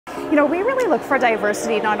We really look for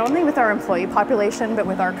diversity not only with our employee population, but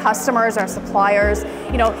with our customers, our suppliers.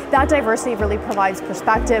 That diversity really provides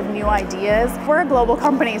perspective, new ideas. We're a global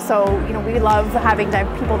company, so we love having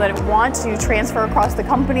people that want to transfer across the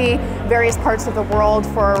company, various parts of the world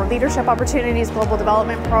for leadership opportunities, global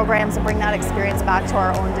development programs, and bring that experience back to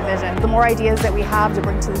our own division. The more ideas that we have to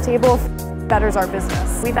bring to the table, betters our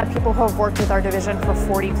business. We've had people who have worked with our division for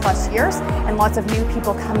 40+ years and lots of new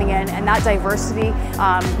people coming in, and that diversity,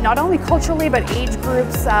 not only culturally but age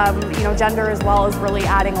groups, gender as well, is really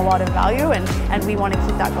adding a lot of value, and we want to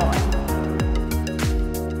keep that going.